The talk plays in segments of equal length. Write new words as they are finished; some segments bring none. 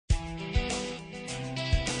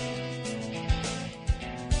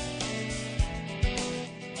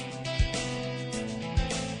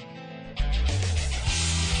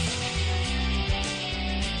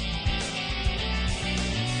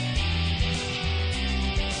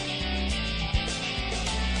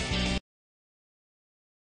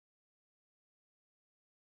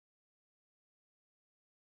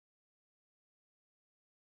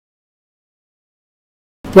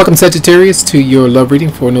Welcome, Sagittarius, to your love reading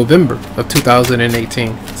for November of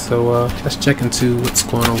 2018. So let's check into what's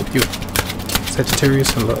going on with you,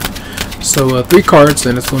 Sagittarius, and love. So 3 cards,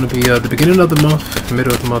 and it's going to be the beginning of the month,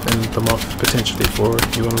 middle of the month, and the month potentially for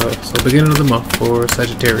you in love. So beginning of the month for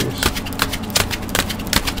Sagittarius.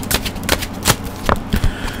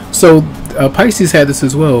 So Pisces had this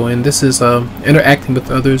as well, and this is interacting with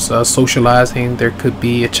others, socializing. There could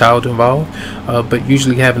be a child involved, but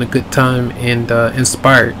usually having a good time and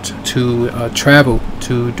inspired to travel,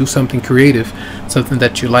 to do something creative, something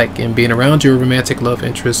that you like, and being around your romantic love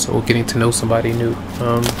interest or getting to know somebody new.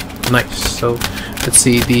 Nice. So let's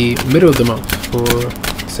see the middle of the month for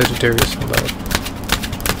Sagittarius in love.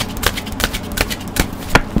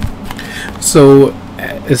 So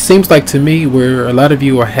it seems like to me where a lot of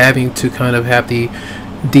you are having to kind of have the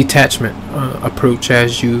detachment approach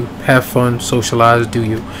as you have fun, socialize, do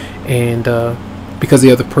you, and because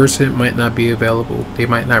the other person might not be available, they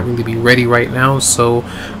might not really be ready right now, so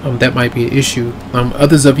that might be an issue.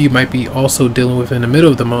 Others of you might be also dealing with in the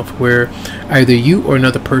middle of the month where either you or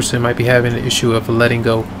another person might be having an issue of letting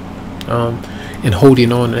go and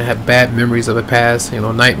holding on, and have bad memories of the past,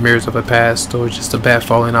 nightmares of the past, or just a bad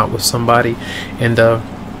falling out with somebody, and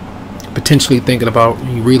potentially thinking about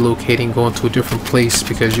relocating, going to a different place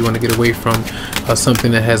because you want to get away from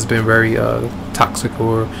something that has been very toxic,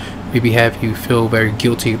 or maybe have you feel very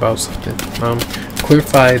guilty about something.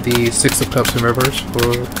 Clarify the 6 of Cups in reverse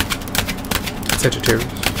for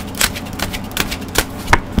Sagittarius.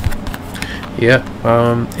 Yeah,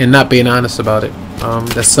 and not being honest about it.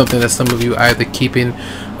 That's something that some of you either keeping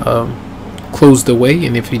closed away,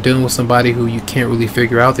 and if you're dealing with somebody who you can't really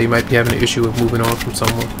figure out, they might be having an issue with moving on from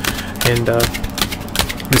someone. And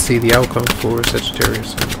let's see the outcome for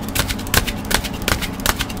Sagittarius.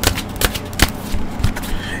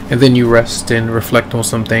 And then you rest and reflect on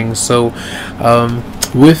some things. So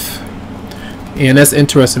and that's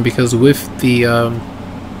interesting because with the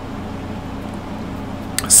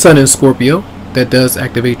Sun in Scorpio, that does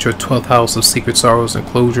activate your 12th house of secret sorrows and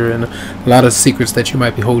closure, and a lot of secrets that you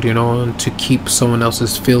might be holding on to keep someone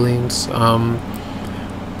else's feelings,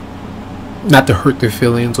 not to hurt their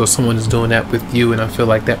feelings, or someone is doing that with you, and I feel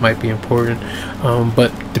like that might be important.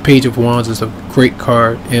 But the Page of Wands is a great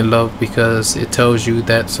card in love because it tells you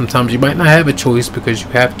that sometimes you might not have a choice because you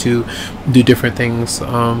have to do different things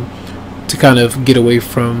to kind of get away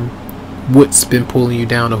from what's been pulling you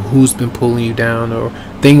down, or who's been pulling you down, or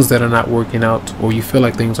things that are not working out, or you feel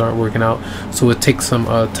like things aren't working out. So it takes some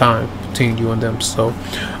time between you and them. So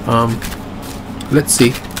let's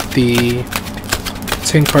see the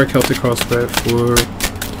 10-card Celtic cross spread for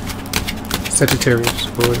Sagittarius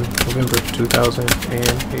for November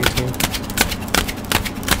 2018.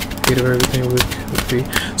 Bit of everything would be.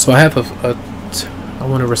 So I have I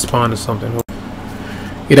want to respond to something.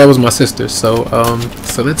 Yeah, that was my sister. So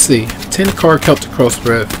so let's see, 10-card Celtic cross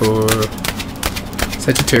spread for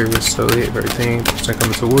Sagittarius. So hit everything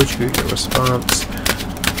coming towards you, your response,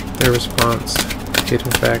 their response,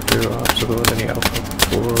 hidden factor, obstacle, and any outcome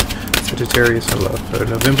for Sagittarius in love for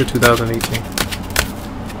November 2018.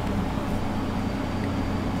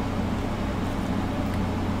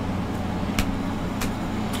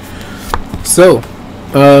 So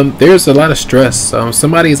there's a lot of stress.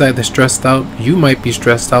 Somebody is either stressed out, you might be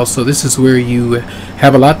stressed out, so this is where you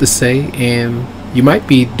have a lot to say, and you might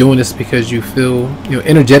be doing this because you feel,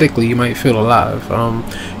 energetically you might feel alive.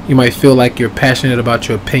 You might feel like you're passionate about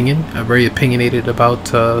your opinion, very opinionated about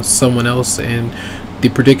someone else and the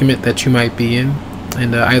predicament that you might be in,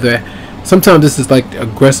 and either sometimes this is like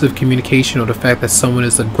aggressive communication, or the fact that someone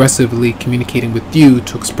is aggressively communicating with you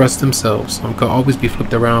to express themselves. Could always be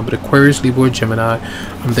flipped around, but Aquarius, Libra, or Gemini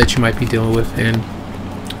that you might be dealing with, and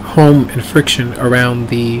home and friction around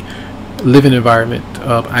the living environment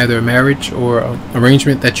of either a marriage or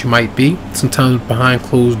arrangement that you might be, sometimes behind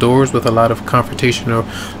closed doors with a lot of confrontation or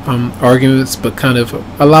arguments, but kind of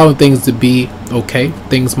allowing things to be okay.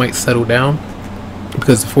 Things might settle down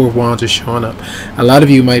because the 4 of Wands is showing up. A lot of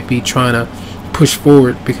you might be trying to push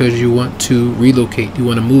forward because you want to relocate, you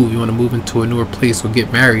want to move into a newer place or get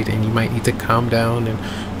married, and you might need to calm down and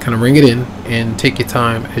kind of ring it in and take your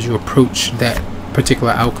time as you approach that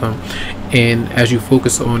particular outcome. And as you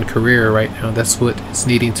focus on career right now, that's what is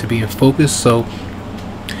needing to be in focus. So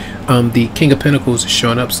the King of Pentacles is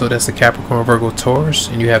showing up, so that's the Capricorn, Virgo, Taurus,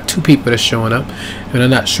 and you have 2 people that's showing up. And I'm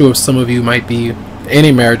not sure if some of you might be in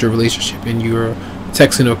a marriage or relationship and you're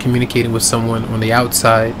texting or communicating with someone on the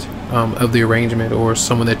outside of the arrangement, or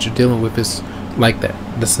someone that you're dealing with is like that.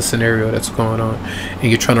 That's the scenario that's going on, and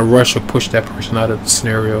you're trying to rush or push that person out of the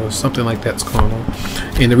scenario, or something like that's going on.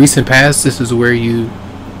 In the recent past, this is where you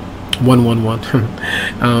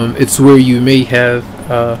 111. It's where you may have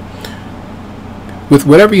with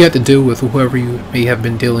whatever you had to deal with, whoever you may have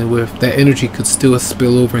been dealing with, that energy could still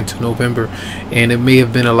spill over into November, and it may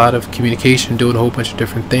have been a lot of communication, doing a whole bunch of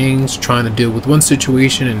different things, trying to deal with one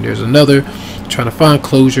situation and there's another, trying to find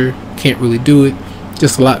closure, can't really do it,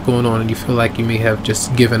 just a lot going on, and you feel like you may have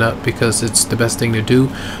just given up because it's the best thing to do,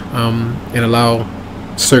 and allow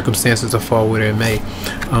circumstances to fall where they may.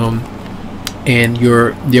 And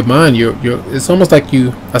your mind, it's almost like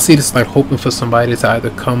I see this like hoping for somebody to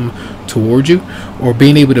either come towards you or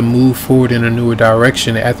being able to move forward in a newer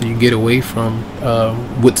direction after you get away from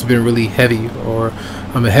what's been really heavy, or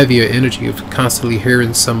a heavier energy of constantly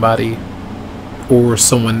hearing somebody or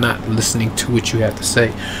someone not listening to what you have to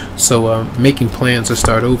say. So making plans to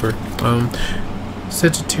start over.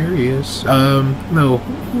 Sagittarius, no,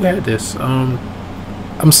 who had this?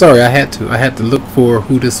 I'm sorry, I had to look for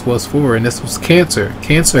who this was for, and this was Cancer.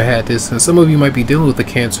 Cancer had this, and some of you might be dealing with the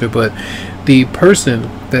Cancer, but the person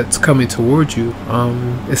that's coming towards you,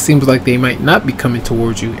 it seems like they might not be coming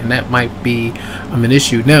towards you, and that might be an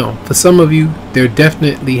issue. Now, for some of you, they're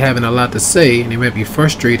definitely having a lot to say, and they might be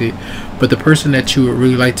frustrated, but the person that you would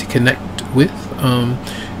really like to connect with,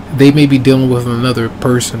 they may be dealing with another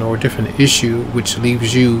person or a different issue, which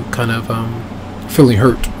leaves you kind of feeling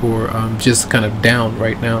hurt, or just kind of down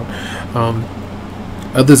right now.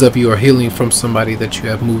 Others of you are healing from somebody that you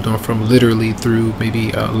have moved on from, literally through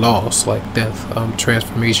maybe loss, like death,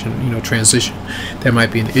 transformation, transition. That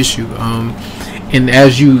might be an issue. And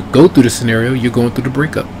as you go through the scenario, you're going through the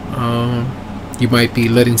breakup. You might be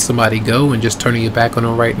letting somebody go and just turning your back on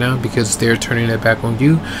them right now because they're turning their back on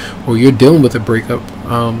you, or you're dealing with a breakup,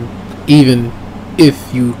 even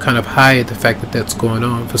if you kind of hide the fact that that's going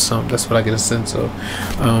on for some. That's what I get a sense of.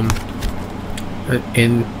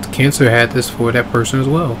 And Cancer had this for that person as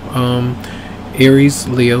well. Aries,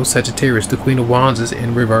 Leo, Sagittarius. The Queen of Wands is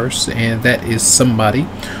in reverse, and that is somebody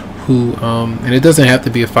who, and it doesn't have to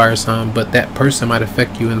be a fire sign, but that person might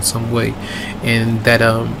affect you in some way, and that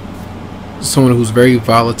someone who's very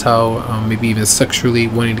volatile, maybe even sexually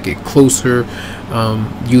wanting to get closer,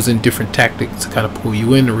 using different tactics to kind of pull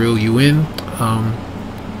you in, to reel you in,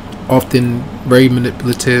 often very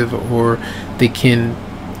manipulative, or they can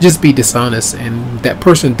just be dishonest, and that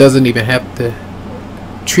person doesn't even have to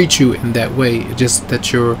treat you in that way. It's just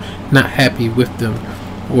that you're not happy with them,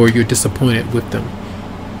 or you're disappointed with them.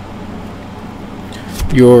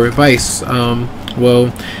 Your advice,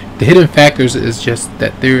 well, the hidden factors is just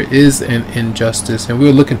that there is an injustice, and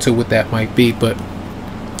we'll look into what that might be, but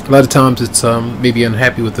a lot of times it's maybe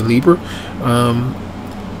unhappy with the Libra,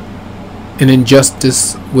 an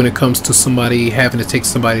injustice when it comes to somebody having to take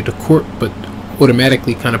somebody to court, but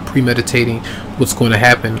automatically kind of premeditating what's going to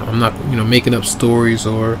happen. I'm not making up stories,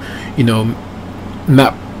 or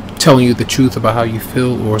not telling you the truth about how you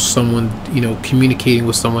feel, or someone communicating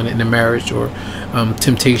with someone in a marriage, or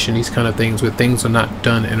temptation, these kind of things where things are not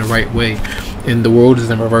done in the right way. And the world is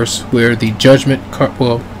in reverse, where the judgment card,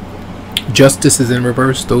 well, justice is in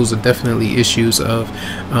reverse. Those are definitely issues of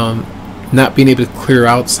not being able to clear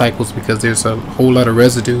out cycles, because there's a whole lot of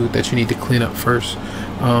residue that you need to clean up first.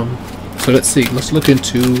 So let's see, let's look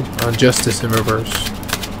into justice in reverse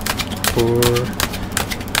for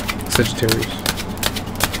Sagittarius.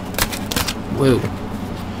 Whoa.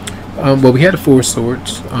 Well, we had the Four of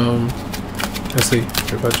Swords. Let's see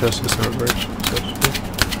about justice in reverse.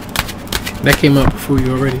 That came out before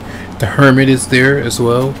you already. The Hermit is there as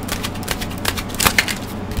well,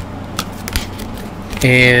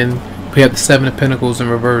 and we have the Seven of Pentacles in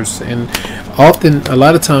reverse. And often, a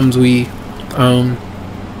lot of times, we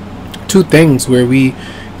two things where we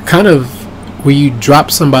kind of, where you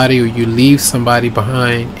drop somebody or you leave somebody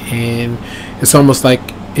behind, and it's almost like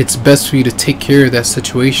it's best for you to take care of that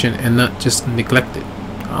situation and not just neglect it,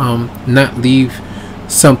 not leave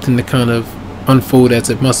something to kind of unfold as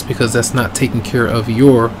it must, because that's not taking care of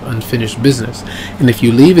your unfinished business. And if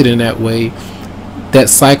you leave it in that way, that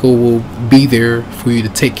cycle will be there for you to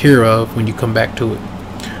take care of when you come back to it.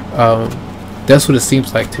 That's what it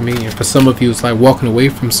seems like to me. And for some of you, it's like walking away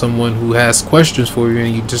from someone who has questions for you,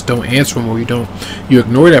 and you just don't answer them, or you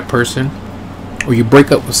ignore that person, or you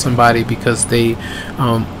break up with somebody because they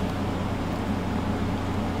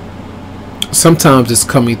sometimes it's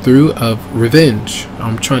coming through of revenge.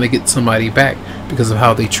 I'm trying to get somebody back because of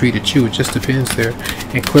how they treated you. It just depends there.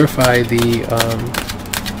 And clarify the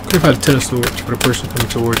Ten of Swords for the person coming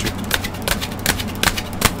towards you.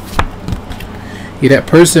 Yeah, that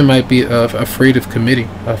person might be afraid of committing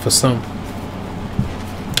for some.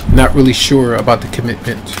 Not really sure about the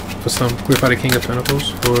commitment for some. Clarify the King of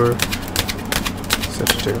Pentacles for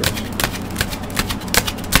Sagittarius.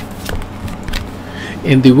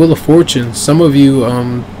 In the Wheel of Fortune, some of you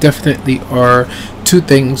definitely are two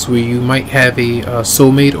things where you might have a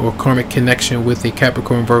soulmate or karmic connection with a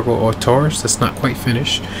Capricorn, Virgo, or Taurus that's not quite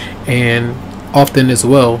finished, and often as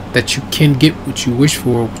well that you can get what you wish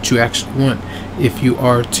for, what you actually want, if you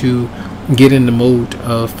are to get in the mode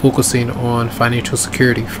of focusing on financial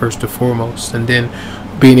security first and foremost, and then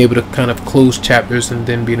being able to kind of close chapters and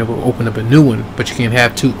then being able to open up a new one. But you can't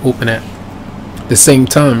have two open at the same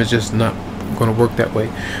time. It's just not going to work that way.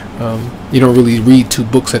 You don't really read two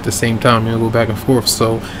books at the same time. You go back and forth,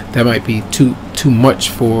 so that might be too much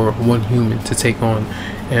for one human to take on,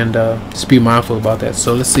 and just be mindful about that.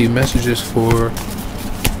 So let's see messages for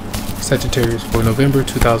Sagittarius for November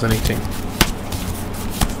 2018.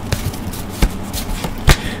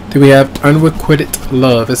 Then we have unrequited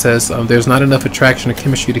love. It says there's not enough attraction or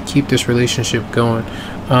chemistry to keep this relationship going.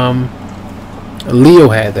 Leo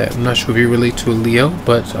had that. I'm not sure if you relate to a Leo,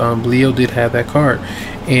 but Leo did have that card.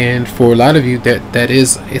 And for a lot of you,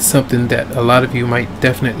 it's something that a lot of you might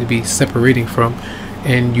definitely be separating from,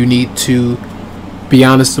 and you need to be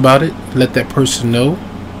honest about it, let that person know,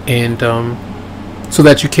 and so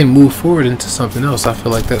that you can move forward into something else. I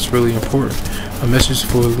feel like that's really important. A message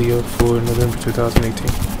for Leo for November 2018.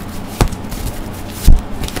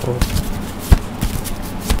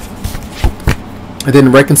 And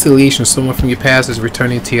then reconciliation. Someone from your past is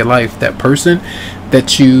returning to your life. That person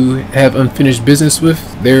that you have unfinished business with,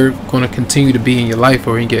 they're going to continue to be in your life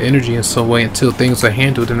or in your energy in some way until things are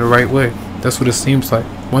handled in the right way. That's what it seems like.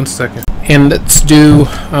 1 second. And let's do,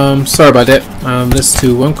 sorry about that. Let's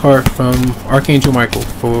do one card from Archangel Michael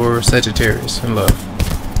for Sagittarius in love.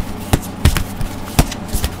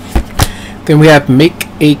 Then we have make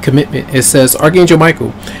a commitment. It says, Archangel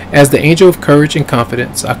Michael, as the angel of courage and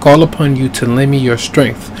confidence, I call upon you to lend me your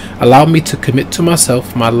strength. Allow me to commit to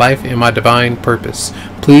myself, my life, and my divine purpose.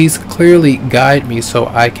 Please clearly guide me so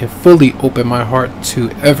I can fully open my heart to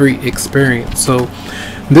every experience. So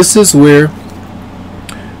this is where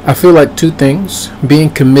I feel like two things: being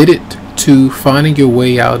committed to finding your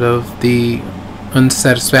way out of the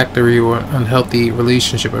unsatisfactory or unhealthy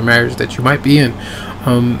relationship or marriage that you might be in,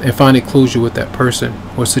 and finding closure with that person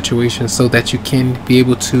or situation, so that you can be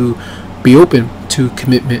able to be open to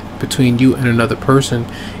commitment between you and another person.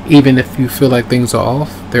 Even if you feel like things are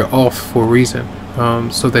off, they're off for a reason,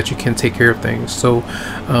 so that you can take care of things. So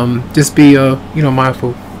just be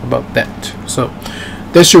mindful about that. So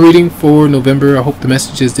that's your reading for November. I hope the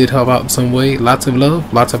messages did help out in some way. Lots of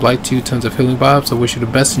love, lots of light to you, tons of healing vibes. I wish you the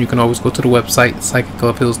best, and you can always go to the website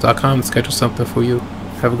psychicloveheals.com and schedule something for you.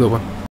 Have a good one.